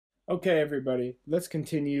Okay, everybody, let's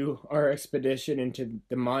continue our expedition into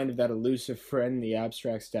the mind of that elusive friend, the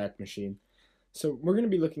abstract stack machine. So we're going to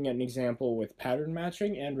be looking at an example with pattern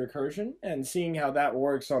matching and recursion and seeing how that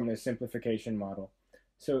works on this simplification model.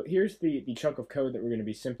 So here's the chunk of code that we're going to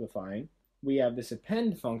be simplifying. We have this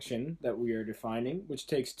append function that we are defining, which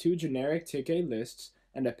takes two generic TK lists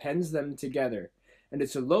and appends them together. And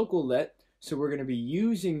it's a local let, so we're going to be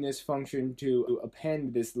using this function to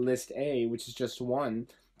append this list A, which is just one,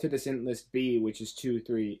 to this int list B, which is 2,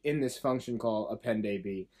 3, in this function called append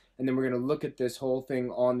AB. And then we're going to look at this whole thing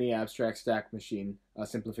on the abstract stack machine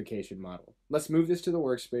simplification model. Let's move this to the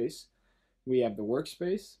workspace. We have the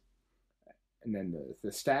workspace, and then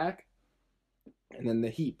the stack, and then the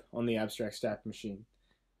heap on the abstract stack machine.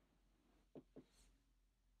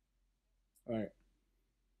 All right.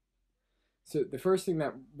 So the first thing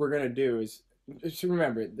that we're going to do is, just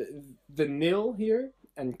remember, the nil here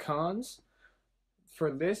and cons for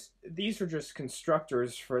list, these are just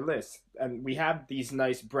constructors for lists, and we have these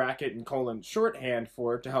nice bracket and colon shorthand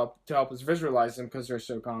for it to help us visualize them because they're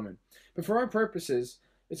so common. But for our purposes,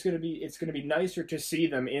 it's going to be nicer to see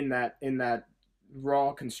them in that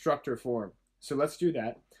raw constructor form. So let's do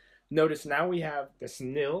that. Notice now we have this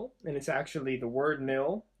nil, and it's actually the word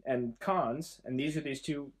nil and cons, and these are these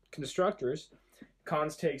two constructors.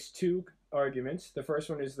 Cons takes two arguments. The first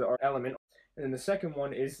one is the element, and then the second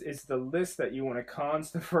one is the list that you want to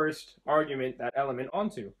cons the first argument, that element,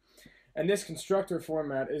 onto. And this constructor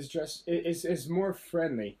format is more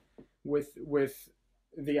friendly with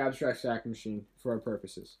the abstract stack machine for our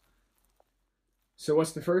purposes. So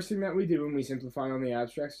what's the first thing that we do when we simplify on the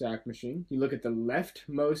abstract stack machine? You look at the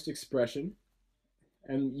leftmost expression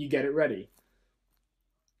and you get it ready.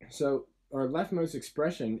 So our leftmost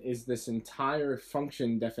expression is this entire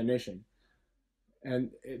function definition.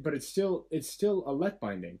 But it's still a let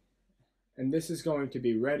binding, and this is going to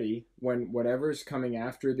be ready when whatever's coming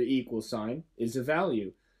after the equal sign is a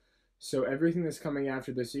value. So everything that's coming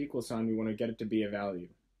after this equal sign, we want to get it to be a value.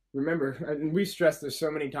 Remember, and we stressed this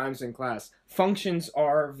so many times in class, functions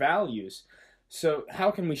are values. So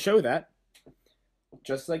how can we show that?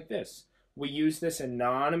 Just like this. We use this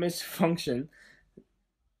anonymous function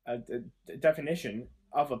definition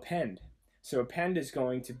of append. So append is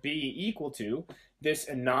going to be equal to this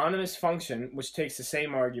anonymous function, which takes the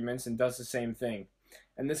same arguments and does the same thing.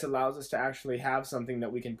 And this allows us to actually have something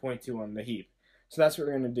that we can point to on the heap. So that's what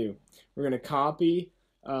we're going to do. We're going to copy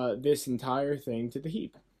this entire thing to the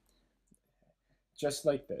heap, just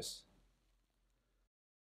like this.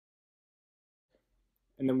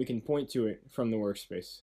 And then we can point to it from the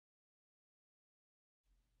workspace.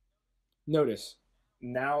 Notice,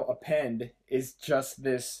 now append is just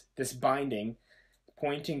this binding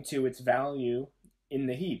pointing to its value in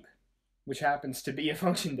the heap, which happens to be a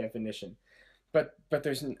function definition. But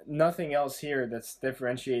there's nothing else here that's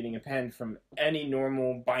differentiating append from any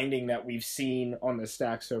normal binding that we've seen on the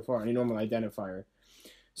stack so far, any normal identifier.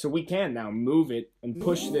 So we can now move it and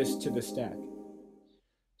push this to the stack.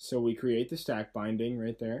 So we create the stack binding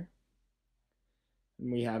right there,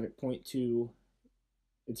 and we have it point to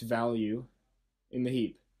its value in the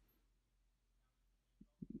heap.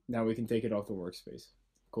 Now we can take it off the workspace.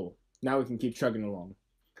 Cool. Now we can keep chugging along.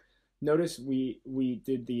 Notice we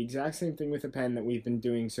did the exact same thing with append that we've been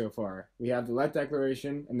doing so far. We have the let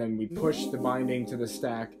declaration, and then we push the binding to the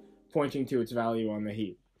stack, pointing to its value on the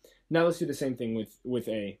heap. Now let's do the same thing with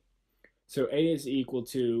A. So A is equal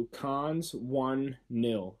to cons 1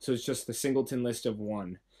 nil. So it's just the singleton list of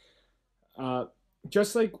 1.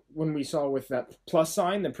 Just like when we saw with that plus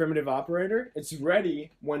sign, the primitive operator, it's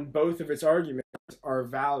ready when both of its arguments are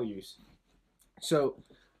values. So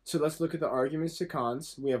let's look at the arguments to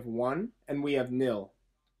cons. We have 1 and we have nil.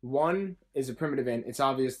 1 is a primitive int. It's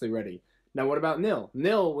obviously ready. Now what about nil?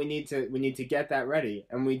 Nil, we need to get that ready,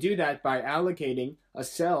 and we do that by allocating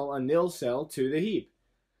a nil cell to the heap.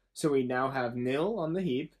 So we now have nil on the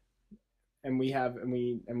heap, and we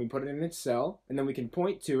put it in its cell, and then we can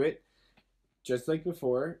point to it just like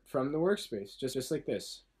before from the workspace, just like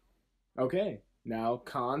this. Okay, now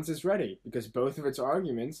cons is ready because both of its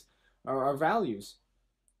arguments are values.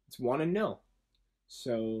 It's 1 and nil.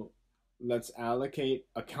 So let's allocate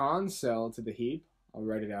a cons cell to the heap. I'll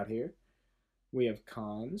write it out here. We have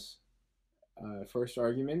cons. First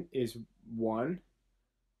argument is 1.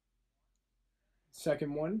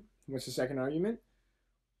 Second one, what's the second argument?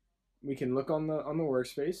 We can look on the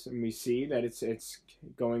workspace and we see that it's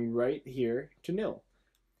going right here to nil.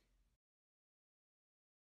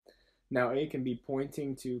 Now A can be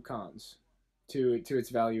pointing to cons, to its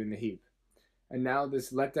value in the heap. And now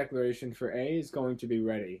this let declaration for A is going to be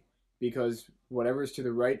ready because whatever's to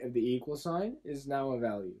the right of the equal sign is now a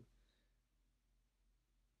value.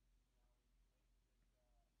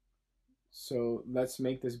 So let's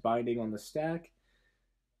make this binding on the stack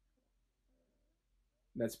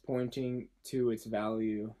that's pointing to its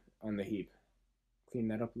value on the heap. Clean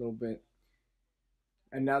that up a little bit.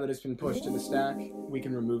 And now that it's been pushed to the stack, we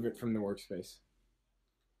can remove it from the workspace.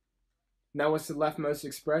 Now what's the leftmost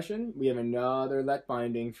expression? We have another let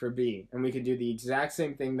binding for B. And we can do the exact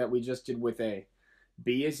same thing that we just did with A.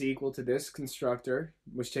 B is equal to this constructor,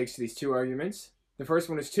 which takes these two arguments. The first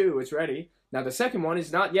one is 2, it's ready. Now the second one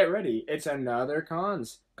is not yet ready. It's another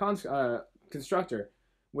constructor,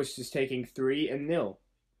 which is taking 3 and nil.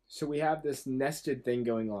 So we have this nested thing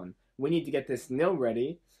going on. We need to get this nil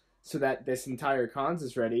ready so that this entire cons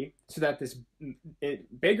is ready, so that this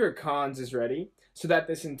bigger cons is ready, so that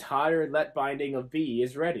this entire let binding of B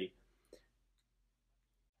is ready.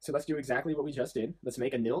 So let's do exactly what we just did. Let's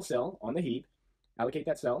make a nil cell on the heap, allocate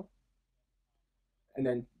that cell, and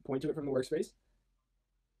then point to it from the workspace.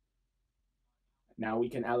 Now we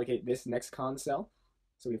can allocate this next cons cell.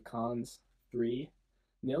 So we have cons 3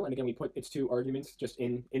 nil, and again we put its two arguments just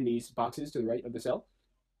in these boxes to the right of the cell.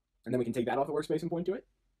 And then we can take that off the workspace and point to it,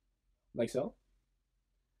 like so.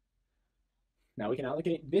 Now we can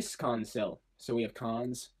allocate this cons cell. So we have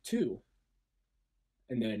cons 2.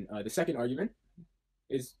 And then the second argument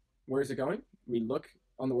is, where is it going? We look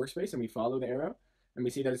on the workspace and we follow the arrow, and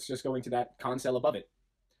we see that it's just going to that cons cell above it.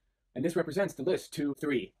 And this represents the list 2,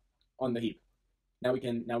 3 on the heap. Now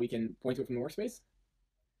we can point to it from the workspace,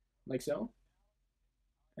 like so.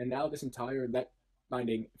 And now this entire let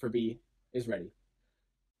binding for B is ready.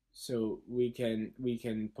 So we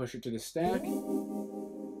can push it to the stack.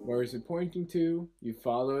 Where is it pointing to? You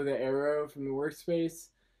follow the arrow from the workspace,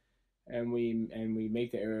 and we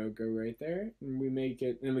make the arrow go right there, and we make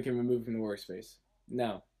it, and we can remove it from the workspace.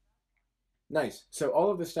 Now, nice. So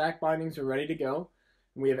all of the stack bindings are ready to go.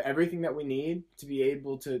 We have everything that we need to be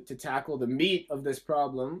able to tackle the meat of this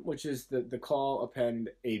problem, which is the call append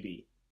AB.